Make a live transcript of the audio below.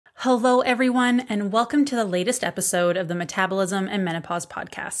Hello, everyone, and welcome to the latest episode of the Metabolism and Menopause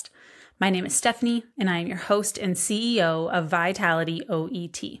podcast. My name is Stephanie, and I am your host and CEO of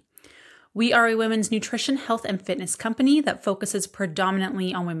VitalityOET. We are a women's nutrition, health, and fitness company that focuses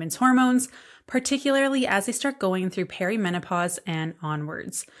predominantly on women's hormones, particularly as they start going through perimenopause and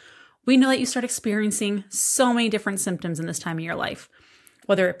onwards. We know that you start experiencing so many different symptoms in this time of your life,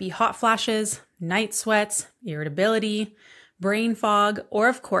 whether it be hot flashes, night sweats, irritability, brain fog, or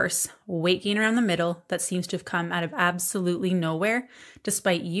of course, weight gain around the middle that seems to have come out of absolutely nowhere,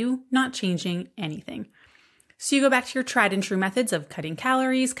 despite you not changing anything. So you go back to your tried and true methods of cutting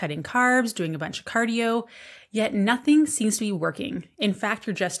calories, cutting carbs, doing a bunch of cardio, yet nothing seems to be working. In fact,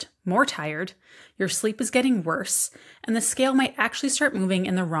 you're just more tired, your sleep is getting worse, and the scale might actually start moving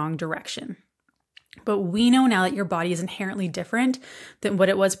in the wrong direction. But we know now that your body is inherently different than what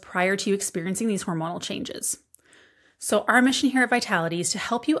it was prior to you experiencing these hormonal changes. So our mission here at Vitality is to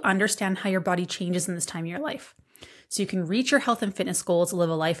help you understand how your body changes in this time of your life, so you can reach your health and fitness goals,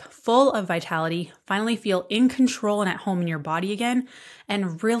 live a life full of vitality, finally feel in control and at home in your body again,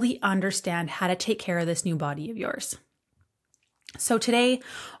 and really understand how to take care of this new body of yours. So today,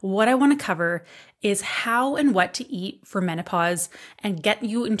 what I want to cover is how and what to eat for menopause and get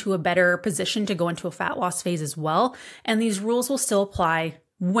you into a better position to go into a fat loss phase as well. And these rules will still apply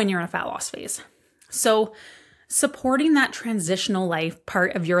when you're in a fat loss phase. So supporting that transitional life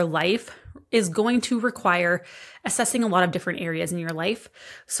part of your life is going to require assessing a lot of different areas in your life.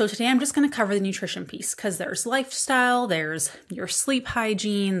 So today I'm just going to cover the nutrition piece because there's lifestyle, there's your sleep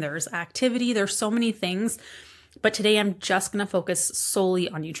hygiene, there's activity, there's so many things. But today I'm just going to focus solely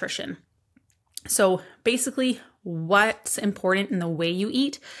on nutrition. So basically what's important in the way you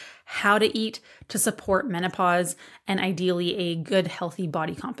eat, how to eat to support menopause, and ideally a good healthy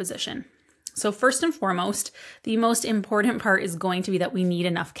body composition. So first and foremost, the most important part is going to be that we need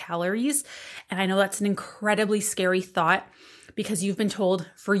enough calories. And I know that's an incredibly scary thought because you've been told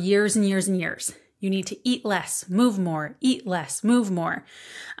for years and years and years, you need to eat less, move more, eat less, move more.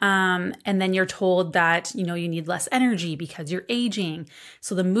 And then you're told that, you need less energy because you're aging.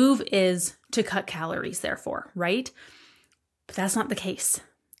 So the move is to cut calories, therefore, right? But that's not the case.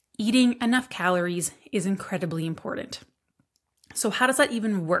 Eating enough calories is incredibly important. So how does that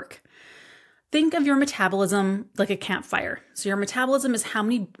even work? Think of your metabolism like a campfire. So your metabolism is how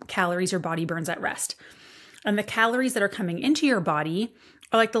many calories your body burns at rest. And the calories that are coming into your body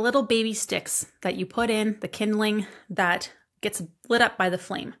are like the little baby sticks that you put in, the kindling that gets lit up by the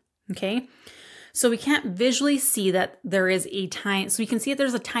flame, okay? So we can't visually see that there is so we can see that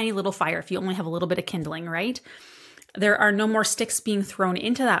there's a tiny little fire if you only have a little bit of kindling, right? There are no more sticks being thrown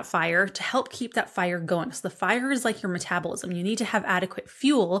into that fire to help keep that fire going. So the fire is like your metabolism. You need to have adequate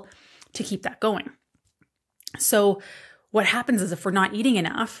fuel to keep that going. So what happens is if we're not eating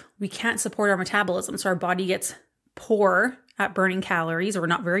enough, we can't support our metabolism. So our body gets poor at burning calories, or we're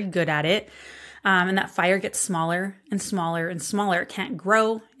not very good at it. And that fire gets smaller and smaller and smaller. It can't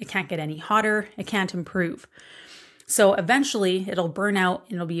grow. It can't get any hotter. It can't improve. So eventually it'll burn out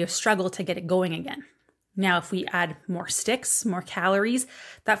and it'll be a struggle to get it going again. Now, if we add more sticks, more calories,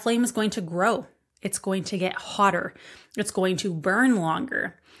 that flame is going to grow. It's going to get hotter. It's going to burn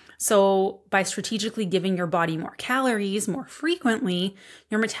longer. So by strategically giving your body more calories more frequently,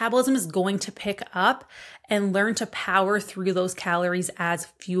 your metabolism is going to pick up and learn to power through those calories as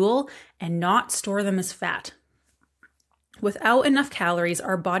fuel and not store them as fat. Without enough calories,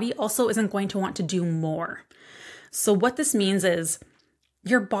 our body also isn't going to want to do more. So what this means is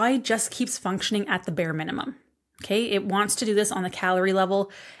your body just keeps functioning at the bare minimum. Okay, it wants to do this on the calorie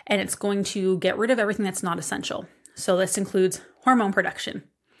level, and it's going to get rid of everything that's not essential. So this includes hormone production.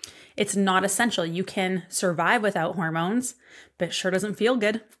 It's not essential. You can survive without hormones, but it sure doesn't feel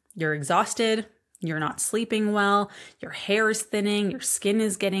good. You're exhausted. You're not sleeping well. Your hair is thinning. Your skin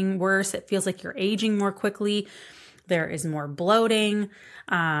is getting worse. It feels like you're aging more quickly. There is more bloating.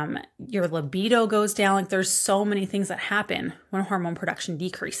 Your libido goes down. Like there's so many things that happen when hormone production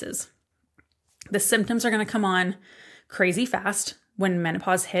decreases. The symptoms are going to come on crazy fast when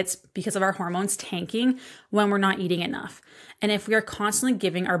menopause hits because of our hormones tanking when we're not eating enough. And if we are constantly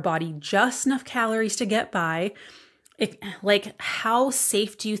giving our body just enough calories to get by, how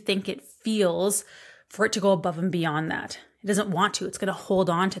safe do you think it feels for it to go above and beyond that? It doesn't want to. It's going to hold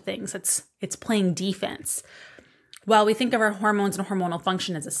on to things. It's playing defense. While we think of our hormones and hormonal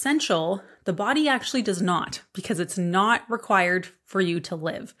function as essential, the body actually does not, because it's not required for you to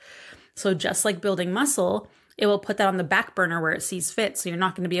live. So just like building muscle, it will put that on the back burner where it sees fit. So you're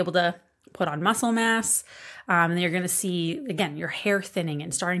not going to be able to put on muscle mass. And you're going to see, again, your hair thinning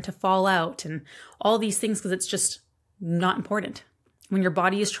and starting to fall out and all these things because it's just not important. When your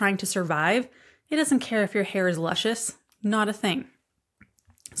body is trying to survive, it doesn't care if your hair is luscious, not a thing.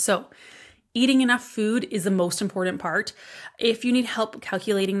 So eating enough food is the most important part. If you need help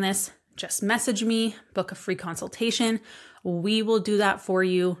calculating this, just message me, book a free consultation. We will do that for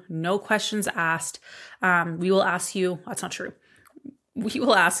you. No questions asked. We will ask you, that's not true. We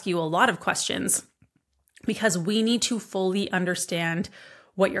will ask you a lot of questions because we need to fully understand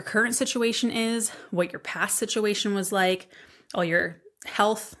what your current situation is, what your past situation was like, all your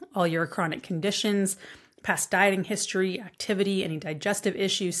health, all your chronic conditions, past dieting history, activity, any digestive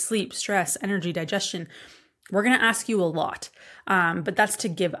issues, sleep, stress, energy, digestion. We're going to ask you a lot, but that's to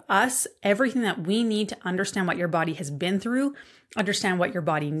give us everything that we need to understand what your body has been through, understand what your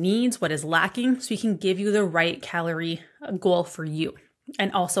body needs, what is lacking, so we can give you the right calorie goal for you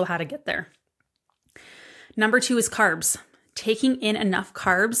and also how to get there. Number 2 is carbs. Taking in enough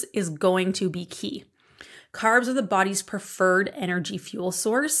carbs is going to be key. Carbs are the body's preferred energy fuel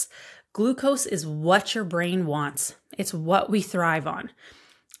source. Glucose is what your brain wants. It's what we thrive on.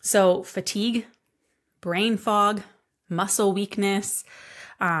 So fatigue, brain fog, muscle weakness,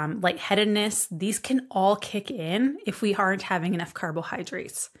 lightheadedness, these can all kick in if we aren't having enough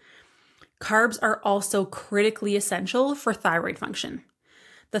carbohydrates. Carbs are also critically essential for thyroid function.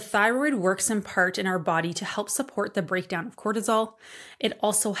 The thyroid works in part in our body to help support the breakdown of cortisol. It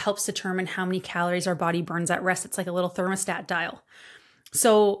also helps determine how many calories our body burns at rest. It's like a little thermostat dial.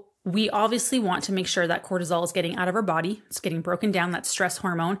 So we obviously want to make sure that cortisol is getting out of our body. It's getting broken down, that stress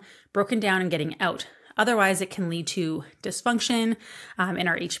hormone, broken down and getting out. Otherwise, it can lead to dysfunction in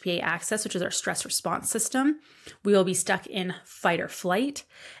our HPA axis, which is our stress response system. We will be stuck in fight or flight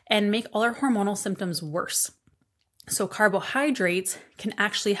and make all our hormonal symptoms worse. So carbohydrates can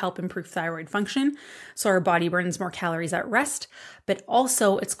actually help improve thyroid function, so our body burns more calories at rest, but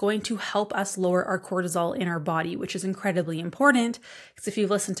also it's going to help us lower our cortisol in our body, which is incredibly important because if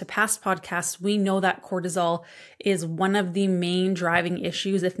you've listened to past podcasts, we know that cortisol is one of the main driving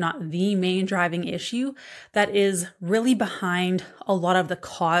issues, if not the main driving issue, that is really behind a lot of the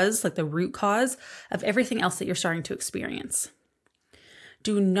cause, like the root cause of everything else that you're starting to experience.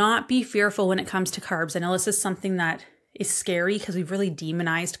 Do not be fearful when it comes to carbs. I know this is something that is scary because we've really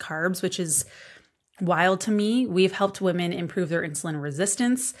demonized carbs, which is wild to me. We've helped women improve their insulin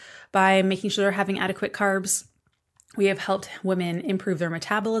resistance by making sure they're having adequate carbs. We have helped women improve their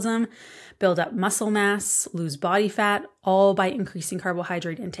metabolism, build up muscle mass, lose body fat, all by increasing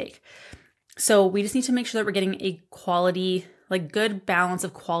carbohydrate intake. So we just need to make sure that we're getting a quality, like good balance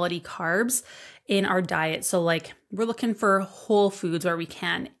of quality carbs in our diet. So like we're looking for whole foods where we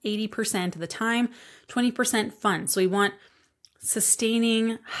can 80% of the time, 20% fun. So we want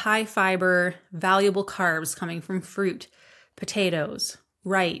sustaining high fiber, valuable carbs coming from fruit, potatoes,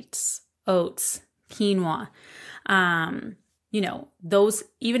 rice, oats, quinoa. Those,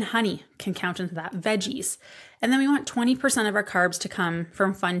 even honey can count into that, veggies. And then we want 20% of our carbs to come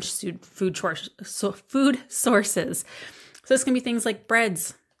from fun food sources. So this can be things like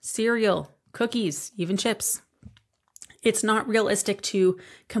breads, cereal, cookies, even chips. It's not realistic to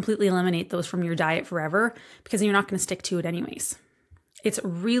completely eliminate those from your diet forever because you're not going to stick to it anyways. It's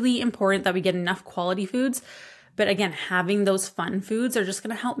really important that we get enough quality foods. But again, having those fun foods are just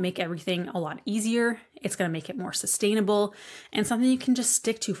going to help make everything a lot easier. It's going to make it more sustainable and something you can just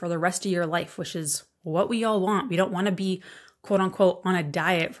stick to for the rest of your life, which is what we all want. We don't want to be quote unquote on a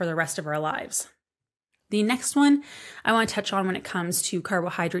diet for the rest of our lives. The next one I want to touch on when it comes to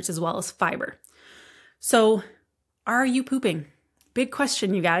carbohydrates as well as fiber. So are you pooping? Big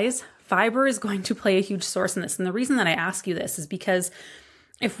question, you guys. Fiber is going to play a huge source in this. And the reason that I ask you this is because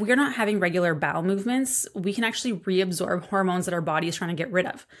if we're not having regular bowel movements, we can actually reabsorb hormones that our body is trying to get rid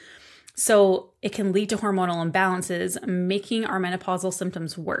of. So it can lead to hormonal imbalances, making our menopausal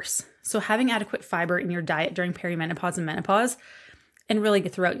symptoms worse. So having adequate fiber in your diet during perimenopause and menopause, and really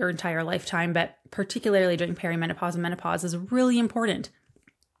throughout your entire lifetime, but particularly during perimenopause and menopause, is really important.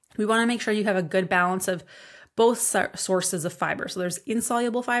 We want to make sure you have a good balance of both sources of fiber. So there's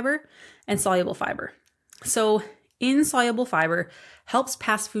insoluble fiber and soluble fiber. So insoluble fiber helps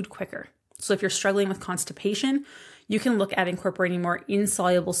pass food quicker. So if you're struggling with constipation, you can look at incorporating more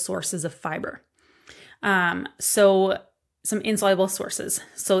insoluble sources of fiber. So some insoluble sources.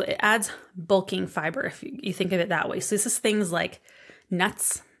 So it adds bulking fiber if you think of it that way. So this is things like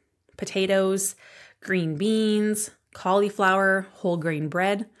nuts, potatoes, green beans, cauliflower, whole grain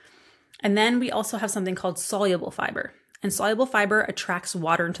bread. And then we also have something called soluble fiber. And soluble fiber attracts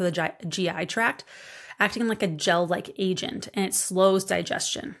water into the GI tract, acting like a gel-like agent, and it slows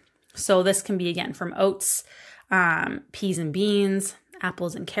digestion. So this can be, again, from oats, peas and beans,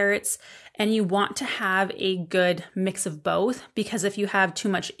 apples and carrots. And you want to have a good mix of both, because if you have too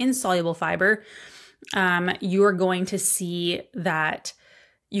much insoluble fiber, you're going to see that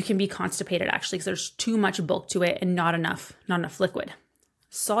you can be constipated actually, because there's too much bulk to it and not enough liquid.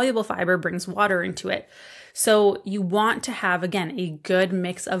 Soluble fiber brings water into it. So you want to have, again, a good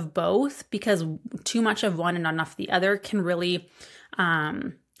mix of both, because too much of one and not enough of the other can really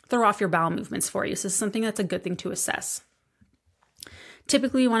throw off your bowel movements for you. So this is something that's a good thing to assess.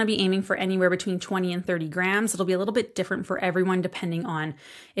 Typically, you want to be aiming for anywhere between 20 and 30 grams. It'll be a little bit different for everyone depending on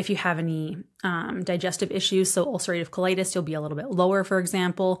if you have any digestive issues. So ulcerative colitis, you'll be a little bit lower, for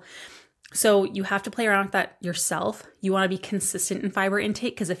example. So you have to play around with that yourself. You want to be consistent in fiber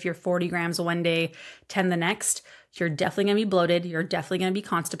intake, because if you're 40 grams one day, 10 the next, you're definitely going to be bloated. You're definitely going to be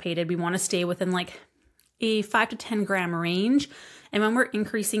constipated. We want to stay within like a 5 to 10 gram range. And when we're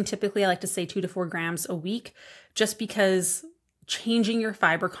increasing, typically I like to say 2 to 4 grams a week, just because changing your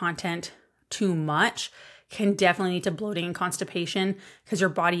fiber content too much can definitely lead to bloating and constipation, because your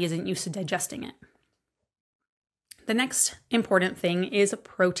body isn't used to digesting it. The next important thing is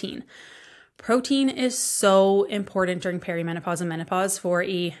protein. Protein is so important during perimenopause and menopause for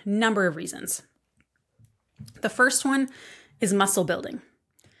a number of reasons. The first one is muscle building.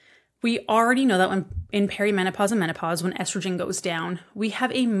 We already know that when in perimenopause and menopause, when estrogen goes down, we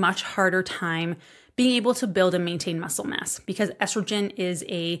have a much harder time being able to build and maintain muscle mass, because estrogen is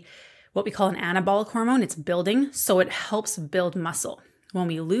what we call an anabolic hormone. It's building, so it helps build muscle. When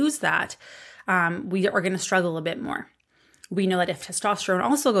we lose that, we are going to struggle a bit more. We know that if testosterone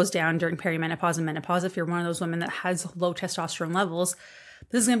also goes down during perimenopause and menopause, if you're one of those women that has low testosterone levels,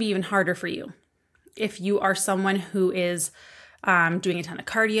 this is going to be even harder for you. If you are someone who is doing a ton of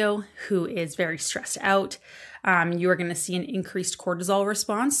cardio, who is very stressed out, you are going to see an increased cortisol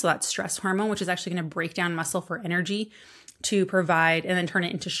response. So that's stress hormone, which is actually going to break down muscle for energy to provide, and then turn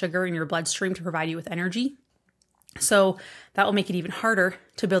it into sugar in your bloodstream to provide you with energy. So that will make it even harder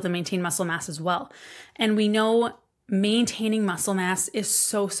to build and maintain muscle mass as well. And we know maintaining muscle mass is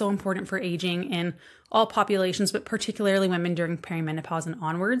so important for aging in all populations, but particularly women during perimenopause and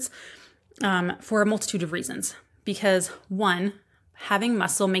onwards, for a multitude of reasons. Because one, having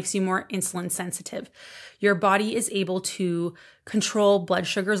muscle makes you more insulin sensitive. Your body is able to control blood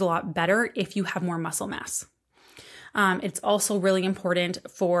sugars a lot better if you have more muscle mass. It's also really important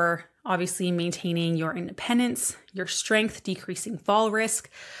for obviously maintaining your independence, your strength, decreasing fall risk.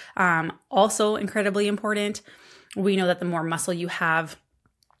 Also incredibly important. We know that the more muscle you have,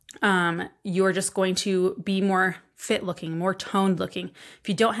 you're just going to be more fit looking, more toned looking. If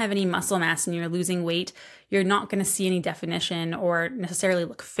you don't have any muscle mass and you're losing weight, you're not going to see any definition or necessarily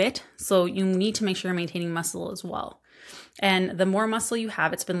look fit. So you need to make sure you're maintaining muscle as well. And the more muscle you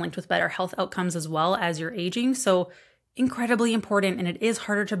have, it's been linked with better health outcomes as well as you're aging. So incredibly important. And it is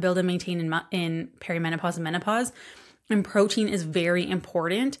harder to build and maintain in perimenopause and menopause. And protein is very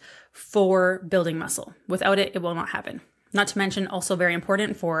important for building muscle. Without it, it will not happen. Not to mention also very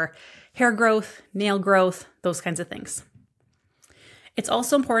important for hair growth, nail growth, those kinds of things. It's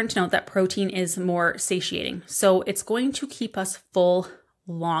also important to note that protein is more satiating. So it's going to keep us full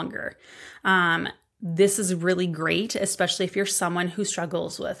longer. This is really great, especially if you're someone who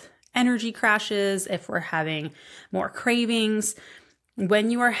struggles with energy crashes, if we're having more cravings. When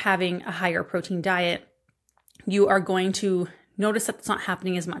you are having a higher protein diet, you are going to notice that it's not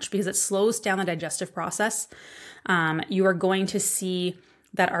happening as much because it slows down the digestive process. You are going to see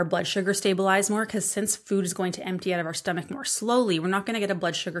that our blood sugar stabilize more, because since food is going to empty out of our stomach more slowly, we're not going to get a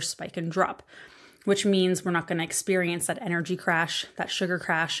blood sugar spike and drop, which means we're not going to experience that energy crash, that sugar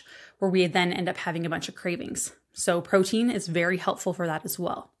crash, where we then end up having a bunch of cravings. So protein is very helpful for that as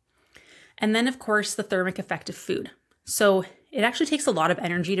well. And then, of course, the thermic effect of food. So it actually takes a lot of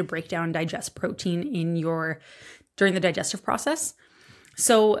energy to break down and digest protein during the digestive process.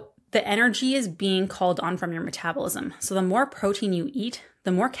 So the energy is being called on from your metabolism. So the more protein you eat,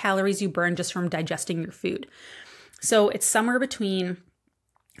 the more calories you burn just from digesting your food. So it's somewhere between,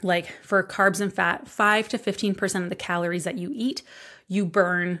 like for carbs and fat, 5 to 15% of the calories that you eat, you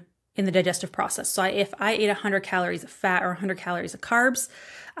burn in the digestive process. So if I ate 100 calories of fat or 100 calories of carbs,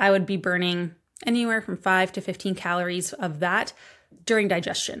 I would be burning anywhere from 5 to 15 calories of that during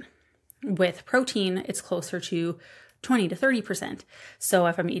digestion. With protein, it's closer to 20 to 30%. So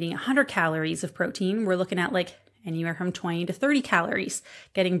if I'm eating 100 calories of protein, we're looking at like anywhere from 20 to 30 calories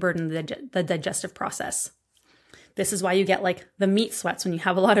getting burned in the digestive process. This is why you get like the meat sweats when you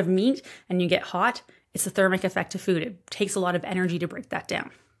have a lot of meat and you get hot. It's the thermic effect of food. It takes a lot of energy to break that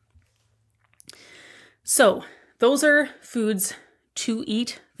down. So those are foods to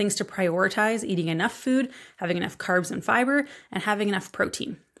eat, things to prioritize: eating enough food, having enough carbs and fiber, and having enough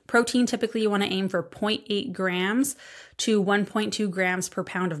protein. Protein, typically you want to aim for 0.8 grams to 1.2 grams per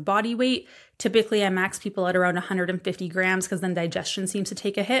pound of body weight. Typically I max people at around 150 grams because then digestion seems to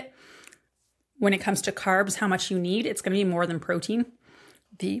take a hit. When it comes to carbs, how much you need, it's going to be more than protein.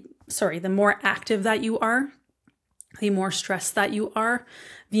 The more active that you are, the more stressed that you are,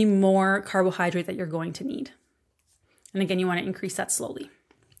 the more carbohydrate that you're going to need. And again, you want to increase that slowly.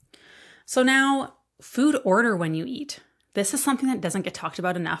 So now, food order when you eat. This is something that doesn't get talked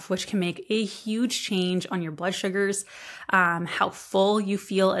about enough, which can make a huge change on your blood sugars, how full you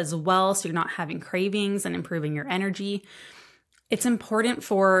feel as well, so you're not having cravings, and improving your energy. It's important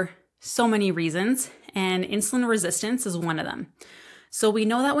for so many reasons, and insulin resistance is one of them. So we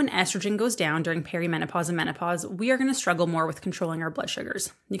know that when estrogen goes down during perimenopause and menopause, we are going to struggle more with controlling our blood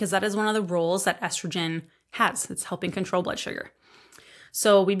sugars because that is one of the roles that estrogen has. It's helping control blood sugar.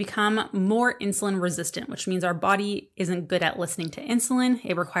 So we become more insulin resistant, which means our body isn't good at listening to insulin.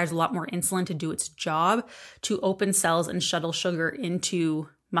 It requires a lot more insulin to do its job, to open cells and shuttle sugar into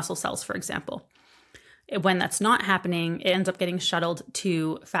muscle cells, for example. When that's not happening, it ends up getting shuttled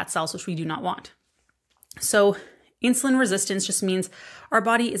to fat cells, which we do not want. So insulin resistance just means our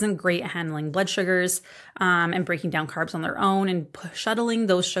body isn't great at handling blood sugars and breaking down carbs on their own and shuttling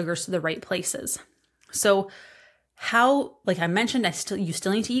those sugars to the right places. So how, like I mentioned, you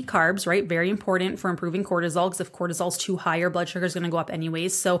still need to eat carbs, right? Very important for improving cortisol, because if cortisol's too high, your blood sugar is going to go up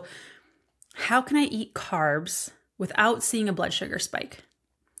anyways. So how can I eat carbs without seeing a blood sugar spike?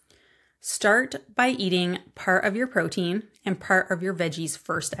 Start by eating part of your protein and part of your veggies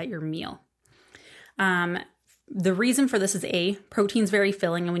first at your meal. The reason for this is protein's very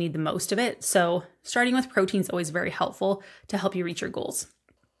filling and we need the most of it. So starting with protein is always very helpful to help you reach your goals.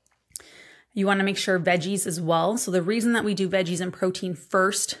 You want to make sure veggies as well. So the reason that we do veggies and protein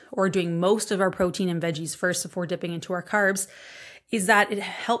first, or doing most of our protein and veggies first before dipping into our carbs, is that it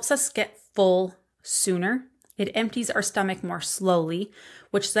helps us get full sooner. It empties our stomach more slowly,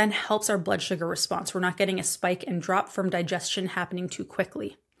 which then helps our blood sugar response. We're not getting a spike and drop from digestion happening too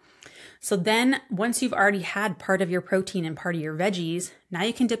quickly. So then once you've already had part of your protein and part of your veggies, now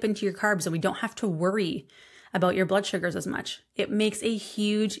you can dip into your carbs and we don't have to worry about your blood sugars as much. It makes a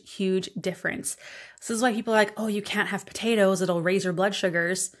huge, huge difference. This is why people are like, oh, you can't have potatoes, it'll raise your blood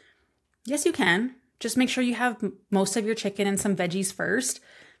sugars. Yes, you can. Just make sure you have most of your chicken and some veggies first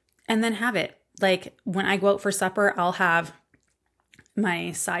and then have it. Like when I go out for supper, I'll have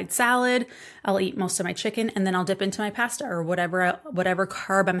my side salad, I'll eat most of my chicken, and then I'll dip into my pasta or whatever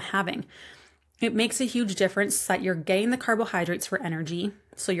carb I'm having. It makes a huge difference that you're getting the carbohydrates for energy,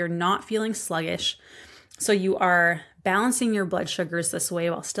 so you're not feeling sluggish. So you are balancing your blood sugars this way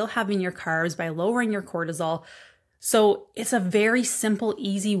while still having your carbs by lowering your cortisol. So it's a very simple,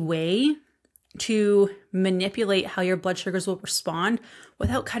 easy way to manipulate how your blood sugars will respond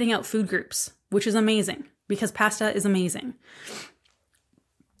without cutting out food groups, which is amazing because pasta is amazing.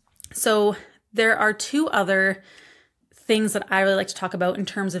 So there are two other things that I really like to talk about in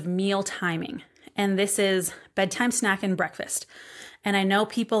terms of meal timing. And this is bedtime snack and breakfast. And I know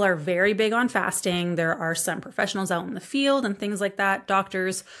people are very big on fasting. There are some professionals out in the field and things like that,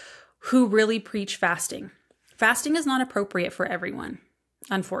 doctors, who really preach fasting. Fasting is not appropriate for everyone,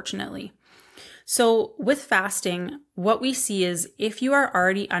 unfortunately. So with fasting, what we see is if you are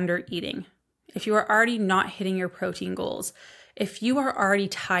already under eating, if you are already not hitting your protein goals, if you are already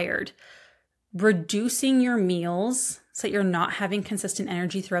tired, reducing your meals so that you're not having consistent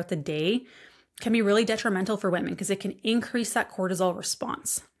energy throughout the day can be really detrimental for women because it can increase that cortisol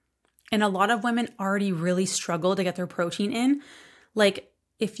response. And a lot of women already really struggle to get their protein in. Like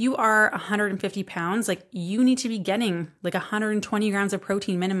if you are 150 pounds, like you need to be getting like 120 grams of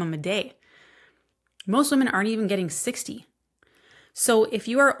protein minimum a day. Most women aren't even getting 60. So if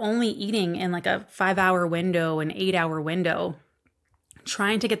you are only eating in like a 5-hour window, an 8-hour window,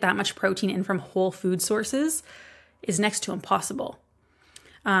 trying to get that much protein in from whole food sources is next to impossible.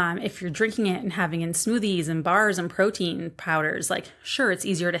 If you're drinking it and having in smoothies and bars and protein powders, like sure, it's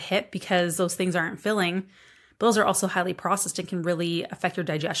easier to hit because those things aren't filling, but those are also highly processed and can really affect your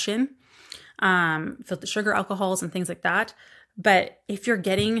digestion, filter sugar alcohols and things like that. But if you're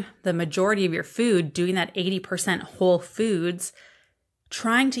getting the majority of your food, doing that 80% whole foods,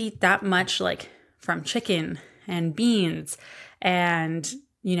 trying to eat that much like from chicken and beans and,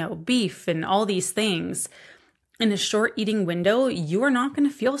 beef and all these things in a short eating window, you are not going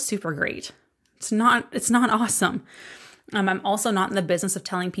to feel super great. It's not awesome. I'm also not in the business of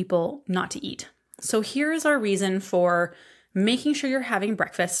telling people not to eat. So here's our reason for making sure you're having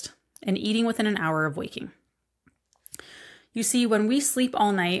breakfast and eating within an hour of waking. You see, when we sleep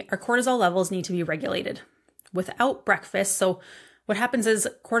all night, our cortisol levels need to be regulated. Without breakfast, so What happens is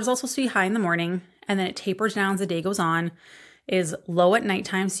cortisol is supposed to be high in the morning, and then it tapers down as the day goes on, is low at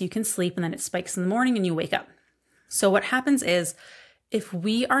nighttime so you can sleep, and then it spikes in the morning and you wake up. So what happens is if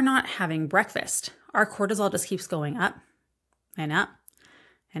we are not having breakfast, our cortisol just keeps going up and up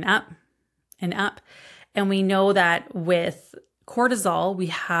and up and up. And we know that with cortisol, we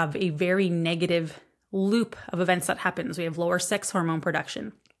have a very negative loop of events that happens. We have lower sex hormone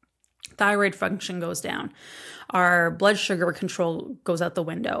production. Thyroid function goes down. Our blood sugar control goes out the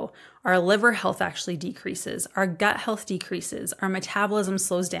window. Our liver health actually decreases. Our gut health decreases. Our metabolism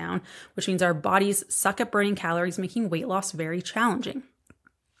slows down, which means our bodies suck at burning calories, making weight loss very challenging.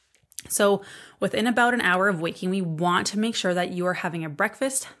 So within about an hour of waking, we want to make sure that you are having a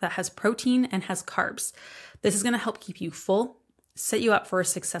breakfast that has protein and has carbs. This is going to help keep you full, set you up for a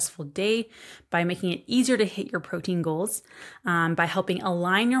successful day by making it easier to hit your protein goals, by helping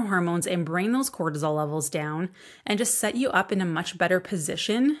align your hormones and bring those cortisol levels down, and just set you up in a much better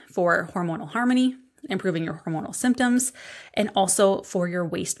position for hormonal harmony, improving your hormonal symptoms, and also for your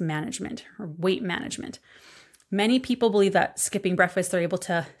waist management or weight management. Many people believe that skipping breakfast, they're able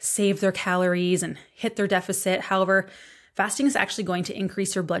to save their calories and hit their deficit. However, fasting is actually going to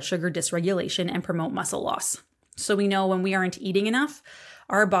increase your blood sugar dysregulation and promote muscle loss. So we know when we aren't eating enough,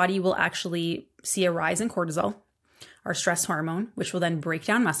 our body will actually see a rise in cortisol, our stress hormone, which will then break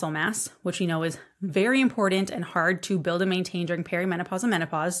down muscle mass, which we know is very important and hard to build and maintain during perimenopause and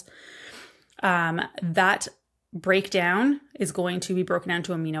menopause. That breakdown is going to be broken down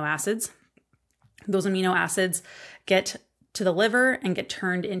to amino acids. Those amino acids get to the liver and get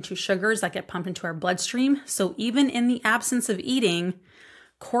turned into sugars that get pumped into our bloodstream. So even in the absence of eating,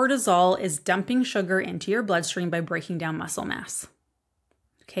 cortisol is dumping sugar into your bloodstream by breaking down muscle mass.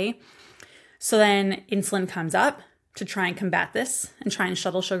 Okay. So then insulin comes up to try and combat this and try and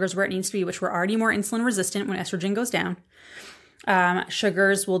shuttle sugars where it needs to be, which we're already more insulin resistant when estrogen goes down.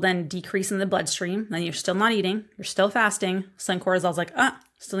 Sugars will then decrease in the bloodstream. Then you're still not eating. You're still fasting. So then cortisol's like,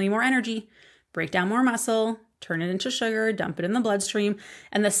 still need more energy. Break down more muscle, turn it into sugar, dump it in the bloodstream,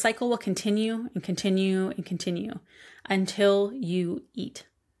 and the cycle will continue and continue and continue until you eat.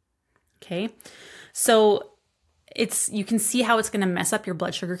 Okay? So you can see how it's going to mess up your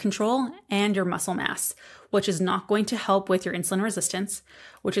blood sugar control and your muscle mass, which is not going to help with your insulin resistance,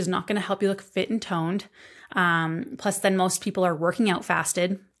 which is not going to help you look fit and toned. Plus, then most people are working out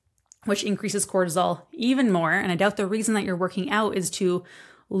fasted, which increases cortisol even more. And I doubt the reason that you're working out is to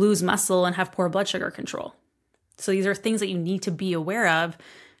lose muscle and have poor blood sugar control. So these are things that you need to be aware of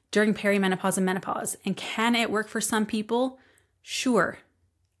during perimenopause and menopause. And can it work for some people? Sure.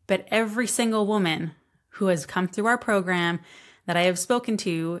 But every single woman who has come through our program that I have spoken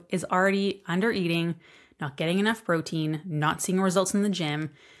to is already under eating, not getting enough protein, not seeing results in the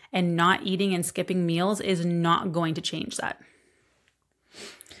gym, and not eating and skipping meals is not going to change that.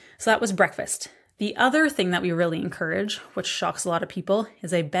 So that was breakfast. The other thing that we really encourage, which shocks a lot of people,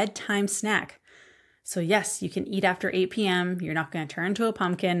 is a bedtime snack. So yes, you can eat after 8 p.m. You're not going to turn into a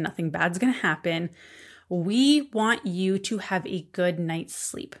pumpkin. Nothing bad's going to happen. We want you to have a good night's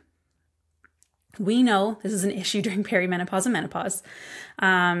sleep. We know this is an issue during perimenopause and menopause.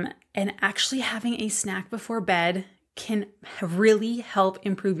 And actually having a snack before bed can really help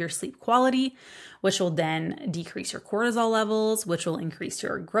improve your sleep quality, which will then decrease your cortisol levels, which will increase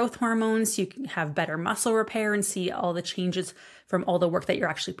your growth hormones. So you can have better muscle repair and see all the changes from all the work that you're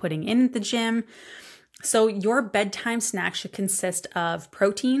actually putting in at the gym. So your bedtime snack should consist of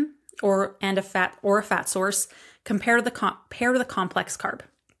protein and a fat source compared to the complex carb.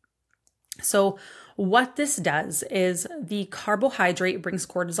 So what this does is the carbohydrate brings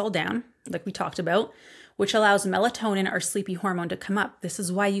cortisol down, like we talked about, which allows melatonin, our sleepy hormone, to come up. This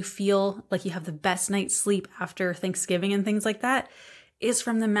is why you feel like you have the best night's sleep after Thanksgiving and things like that, is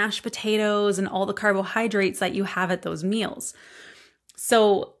from the mashed potatoes and all the carbohydrates that you have at those meals.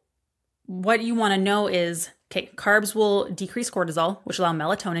 So what you want to know is, okay, carbs will decrease cortisol, which allow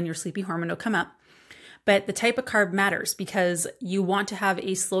melatonin, your sleepy hormone, to come up. But the type of carb matters because you want to have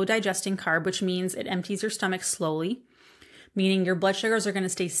a slow digesting carb, which means it empties your stomach slowly, meaning your blood sugars are going to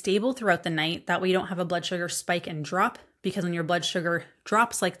stay stable throughout the night. That way you don't have a blood sugar spike and drop, because when your blood sugar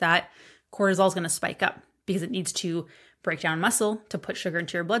drops like that, cortisol is going to spike up because it needs to break down muscle to put sugar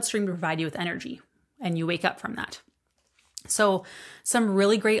into your bloodstream to provide you with energy, and you wake up from that. So some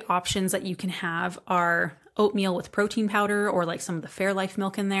really great options that you can have are oatmeal with protein powder, or like some of the Fairlife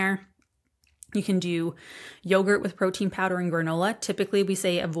milk in there. You can do yogurt with protein powder and granola. Typically, we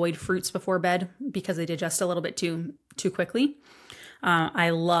say avoid fruits before bed because they digest a little bit too quickly.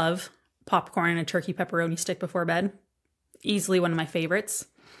 I love popcorn and a turkey pepperoni stick before bed. Easily one of my favorites.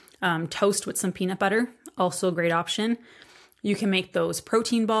 Toast with some peanut butter, also a great option. You can make those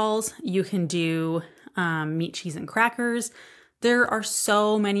protein balls. You can do meat, cheese, and crackers. There are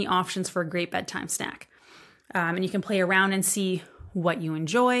so many options for a great bedtime snack. And you can play around and see what you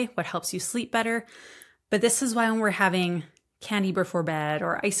enjoy, what helps you sleep better. But this is why when we're having candy before bed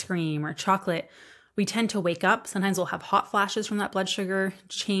or ice cream or chocolate, we tend to wake up. Sometimes we'll have hot flashes from that blood sugar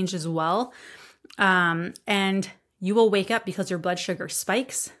change as well. And you will wake up because your blood sugar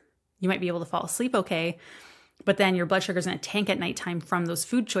spikes. You might be able to fall asleep okay, but then your blood sugar is going to tank at nighttime from those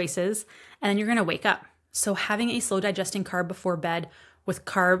food choices, and then you're going to wake up. So having a slow digesting carb before bed with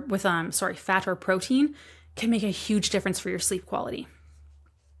fat or protein can make a huge difference for your sleep quality.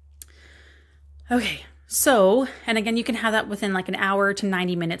 Okay. So, and again, you can have that within like an hour to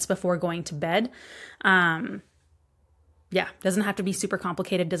 90 minutes before going to bed. Doesn't have to be super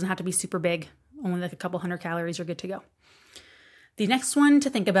complicated. Doesn't have to be super big. Only like a couple hundred calories, you're good to go. The next one to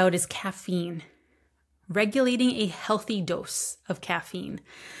think about is caffeine. Regulating a healthy dose of caffeine.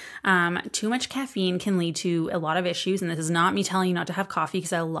 Too much caffeine can lead to a lot of issues. And this is not me telling you not to have coffee,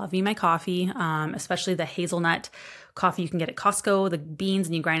 because I love me my coffee, especially the hazelnut coffee you can get at Costco, the beans,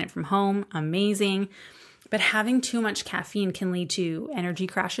 and you grind it from home. Amazing. But having too much caffeine can lead to energy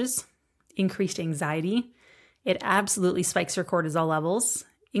crashes, increased anxiety. It absolutely spikes your cortisol levels,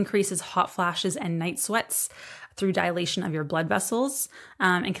 increases hot flashes and night sweats through dilation of your blood vessels,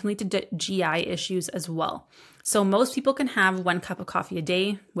 and can lead to GI issues as well. So most people can have 1 cup of coffee a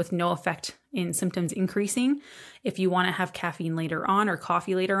day with no effect in symptoms increasing. If you want to have caffeine later on or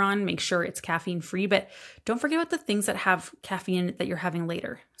coffee later on, make sure it's caffeine free, but don't forget about the things that have caffeine that you're having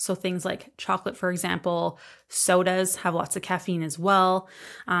later. So things like chocolate, for example, sodas have lots of caffeine as well.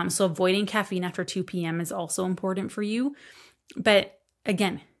 So avoiding caffeine after 2 p.m. is also important for you. But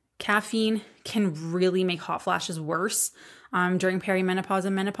again, caffeine can really make hot flashes worse during perimenopause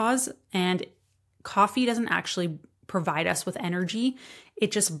and menopause. And coffee doesn't actually provide us with energy.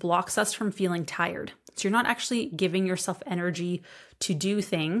 It just blocks us from feeling tired. So you're not actually giving yourself energy to do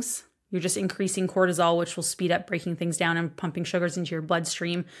things. You're just increasing cortisol, which will speed up breaking things down and pumping sugars into your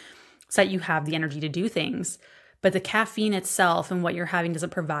bloodstream so that you have the energy to do things. But the caffeine itself and what you're having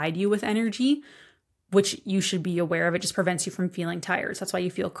doesn't provide you with energy, which you should be aware of. It just prevents you from feeling tired. So that's why you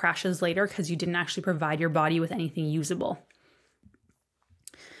feel crashes later, because you didn't actually provide your body with anything usable.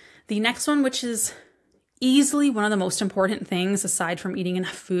 The next one, which is easily one of the most important things aside from eating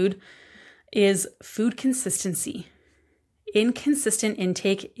enough food, is food consistency. Inconsistent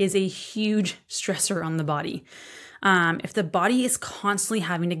intake is a huge stressor on the body. If the body is constantly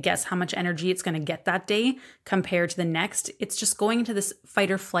having to guess how much energy it's going to get that day compared to the next, it's just going into this fight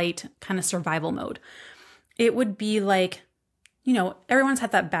or flight kind of survival mode. It would be like, everyone's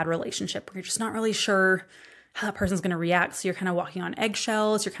had that bad relationship where you're just not really sure how that person's going to react. So you're kind of walking on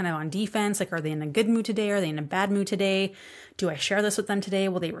eggshells. You're kind of on defense. Like, are they in a good mood today? Are they in a bad mood today? Do I share this with them today?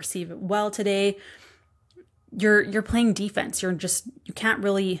 Will they receive it well today? You're playing defense. You can't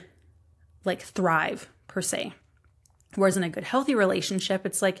really like thrive per se. Whereas in a good, healthy relationship,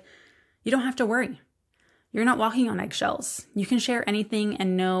 it's like, you don't have to worry. You're not walking on eggshells. You can share anything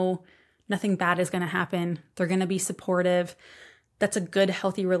and know nothing bad is going to happen. They're going to be supportive. That's a good,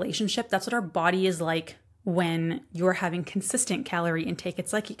 healthy relationship. That's what our body is like when you're having consistent calorie intake.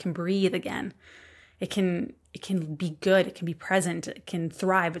 It's like it can breathe again. It can be good. It can be present. It can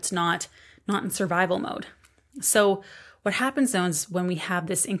thrive. It's not in survival mode. So what happens though is when we have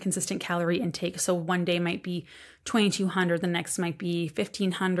this inconsistent calorie intake, so one day might be 2,200, the next might be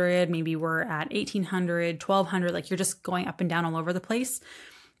 1,500, maybe we're at 1,800, 1,200, like you're just going up and down all over the place.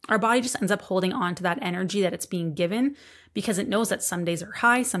 Our body just ends up holding on to that energy that it's being given because it knows that some days are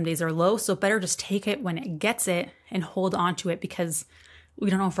high, some days are low. So better just take it when it gets it and hold on to it, because we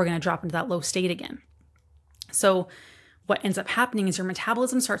don't know if we're going to drop into that low state again. So what ends up happening is your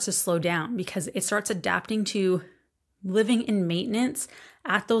metabolism starts to slow down because it starts adapting to living in maintenance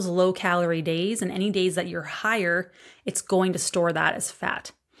at those low calorie days, and any days that you're higher, it's going to store that as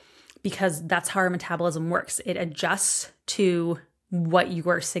fat because that's how our metabolism works. It adjusts to what you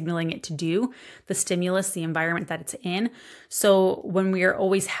are signaling it to do, the stimulus, the environment that it's in. So when we are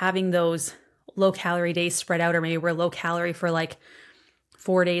always having those low calorie days spread out, or maybe we're low calorie for like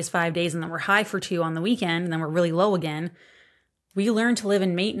 4 days, 5 days, and then we're high for 2 on the weekend, and then we're really low again, we learn to live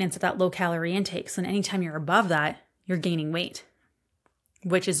in maintenance at that low calorie intake. So anytime you're above that, you're gaining weight,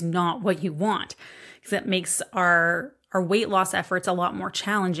 which is not what you want, because it makes our weight loss efforts a lot more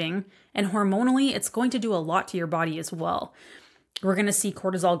challenging. And hormonally, it's going to do a lot to your body as well. We're going to see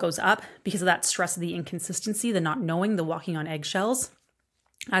cortisol goes up because of that stress of the inconsistency, the not knowing, the walking on eggshells.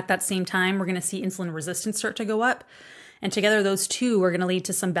 At that same time, we're going to see insulin resistance start to go up. And together, those two are going to lead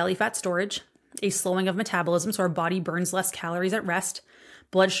to some belly fat storage. a slowing of metabolism, so our body burns less calories at rest,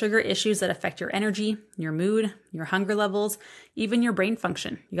 blood sugar issues that affect your energy, your mood, your hunger levels, even your brain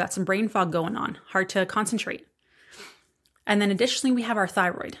function. You got some brain fog going on, hard to concentrate. And then additionally, we have our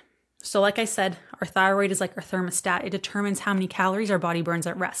thyroid. So like I said, our thyroid is like our thermostat. It determines how many calories our body burns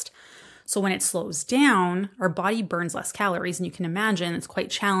at rest. So when it slows down, our body burns less calories. And you can imagine it's quite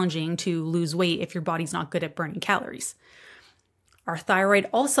challenging to lose weight if your body's not good at burning calories. Our thyroid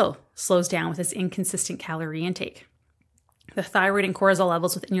also slows down with this inconsistent calorie intake. The thyroid and cortisol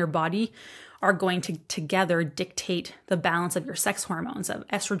levels within your body are going to together dictate the balance of your sex hormones of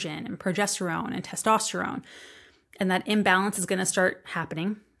estrogen and progesterone and testosterone. And that imbalance is going to start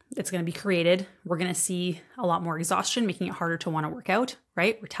happening. It's going to be created. We're going to see a lot more exhaustion, making it harder to want to work out,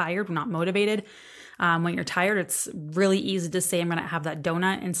 right? We're tired, we're not motivated. When you're tired, it's really easy to say, I'm going to have that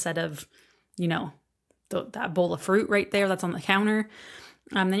donut instead of, that bowl of fruit right there that's on the counter.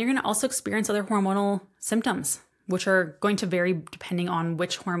 Then you're going to also experience other hormonal symptoms, which are going to vary depending on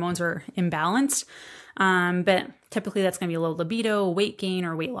which hormones are imbalanced. But typically that's going to be low libido, weight gain,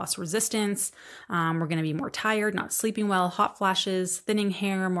 or weight loss resistance. We're going to be more tired, not sleeping well, hot flashes, thinning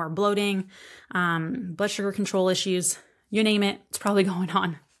hair, more bloating, blood sugar control issues, you name it, it's probably going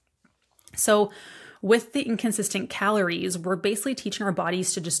on. So with the inconsistent calories, we're basically teaching our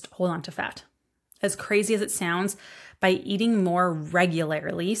bodies to just hold on to fat. As crazy as it sounds, by eating more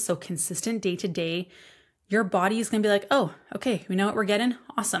regularly, so consistent day to day, your body is going to be like, oh, okay, we know what we're getting.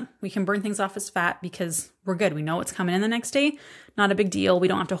 Awesome. We can burn things off as fat because we're good. We know what's coming in the next day. Not a big deal. We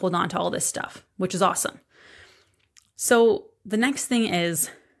don't have to hold on to all this stuff, which is awesome. So the next thing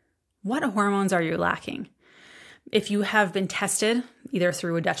is, what hormones are you lacking? If you have been tested, either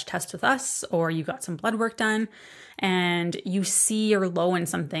through a Dutch test with us or you got some blood work done and you see you're low in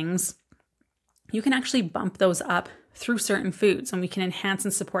some things, you can actually bump those up through certain foods, and we can enhance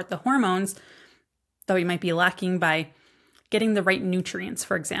and support the hormones that we might be lacking by getting the right nutrients,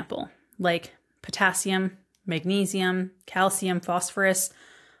 for example, like potassium, magnesium, calcium, phosphorus.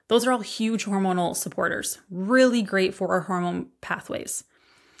 Those are all huge hormonal supporters, really great for our hormone pathways.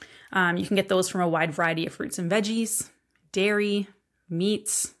 You can get those from a wide variety of fruits and veggies, dairy,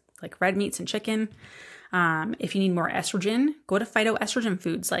 meats, like red meats and chicken. If you need more estrogen, go to phytoestrogen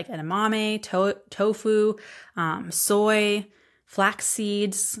foods like edamame, tofu, soy, flax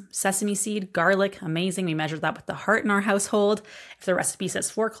seeds, sesame seed, garlic, amazing. We measure that with the heart in our household. If the recipe says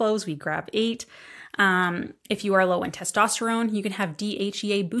 4 cloves, we grab 8. If you are low in testosterone, you can have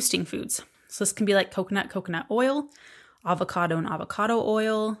DHEA boosting foods. So this can be like coconut oil, avocado and avocado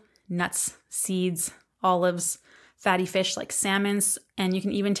oil, nuts, seeds, olives, fatty fish like salmons, and you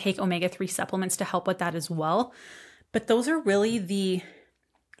can even take omega-3 supplements to help with that as well. But those are really the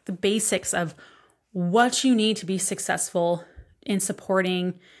basics of what you need to be successful in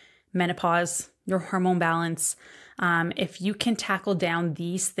supporting menopause, your hormone balance. If you can tackle down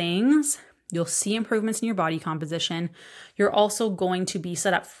these things, you'll see improvements in your body composition. You're also going to be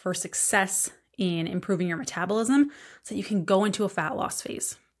set up for success in improving your metabolism so that you can go into a fat loss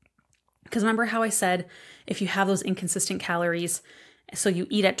phase. Because remember how I said, if you have those inconsistent calories, so you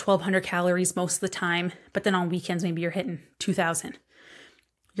eat at 1,200 calories most of the time, but then on weekends, maybe you're hitting 2,000.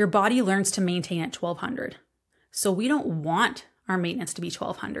 Your body learns to maintain at 1,200. So we don't want our maintenance to be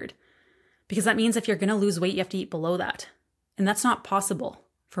 1,200 because that means if you're going to lose weight, you have to eat below that. And that's not possible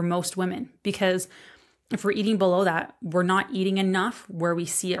for most women because if we're eating below that, we're not eating enough where we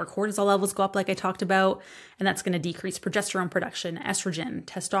see our cortisol levels go up like I talked about, and that's going to decrease progesterone production, estrogen,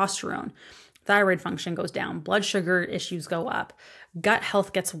 testosterone, thyroid function goes down, blood sugar issues go up, gut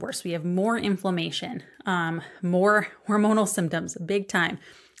health gets worse. We have more inflammation, more hormonal symptoms, big time.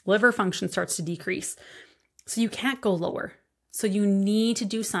 Liver function starts to decrease. So you can't go lower. So you need to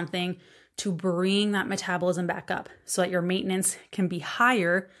do something to bring that metabolism back up so that your maintenance can be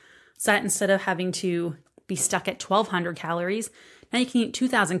higher, so that instead of having to be stuck at 1,200 calories, now you can eat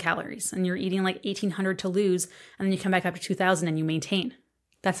 2,000 calories and you're eating like 1,800 to lose, and then you come back up to 2,000 and you maintain.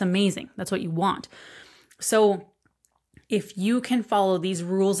 That's amazing. That's what you want. So if you can follow these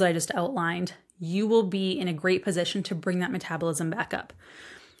rules that I just outlined, you will be in a great position to bring that metabolism back up.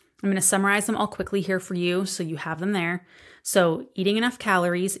 I'm going to summarize them all quickly here for you so you have them there. So eating enough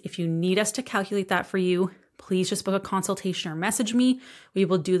calories, if you need us to calculate that for you, please just book a consultation or message me. We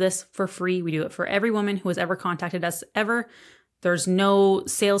will do this for free. We do it for every woman who has ever contacted us ever. There's no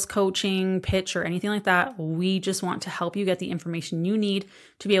sales coaching, pitch, or anything like that. We just want to help you get the information you need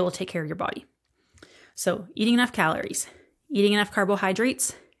to be able to take care of your body. So eating enough calories, eating enough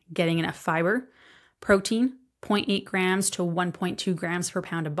carbohydrates, getting enough fiber, protein, 0.8 grams to 1.2 grams per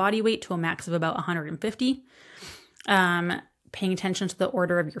pound of body weight to a max of about 150. paying attention to the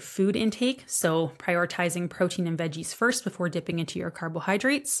order of your food intake. So prioritizing protein and veggies first before dipping into your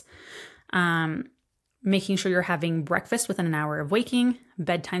carbohydrates. Making sure you're having breakfast within an hour of waking,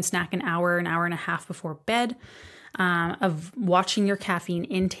 bedtime snack an hour and a half before bed, of watching your caffeine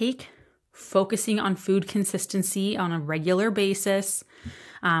intake, focusing on food consistency on a regular basis,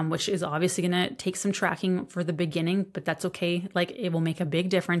 which is obviously going to take some tracking for the beginning, but that's okay. Like, it will make a big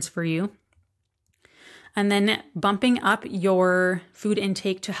difference for you. And then bumping up your food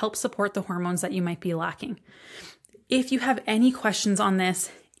intake to help support the hormones that you might be lacking. If you have any questions on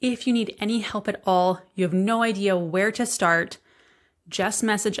this, if you need any help at all, you have no idea where to start, just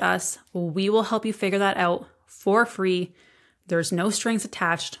message us. We will help you figure that out for free. There's no strings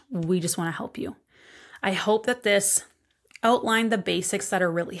attached. We just want to help you. I hope that this outlined the basics that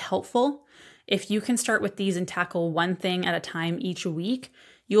are really helpful. If you can start with these and tackle one thing at a time each week,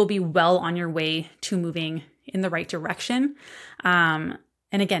 you will be well on your way to moving in the right direction. And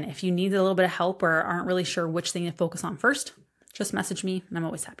again, if you need a little bit of help or aren't really sure which thing to focus on first, just message me and I'm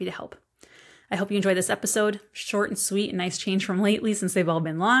always happy to help. I hope you enjoyed this episode. Short and sweet, a nice change from lately since they've all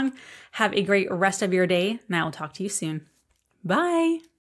been long. Have a great rest of your day and I will talk to you soon. Bye.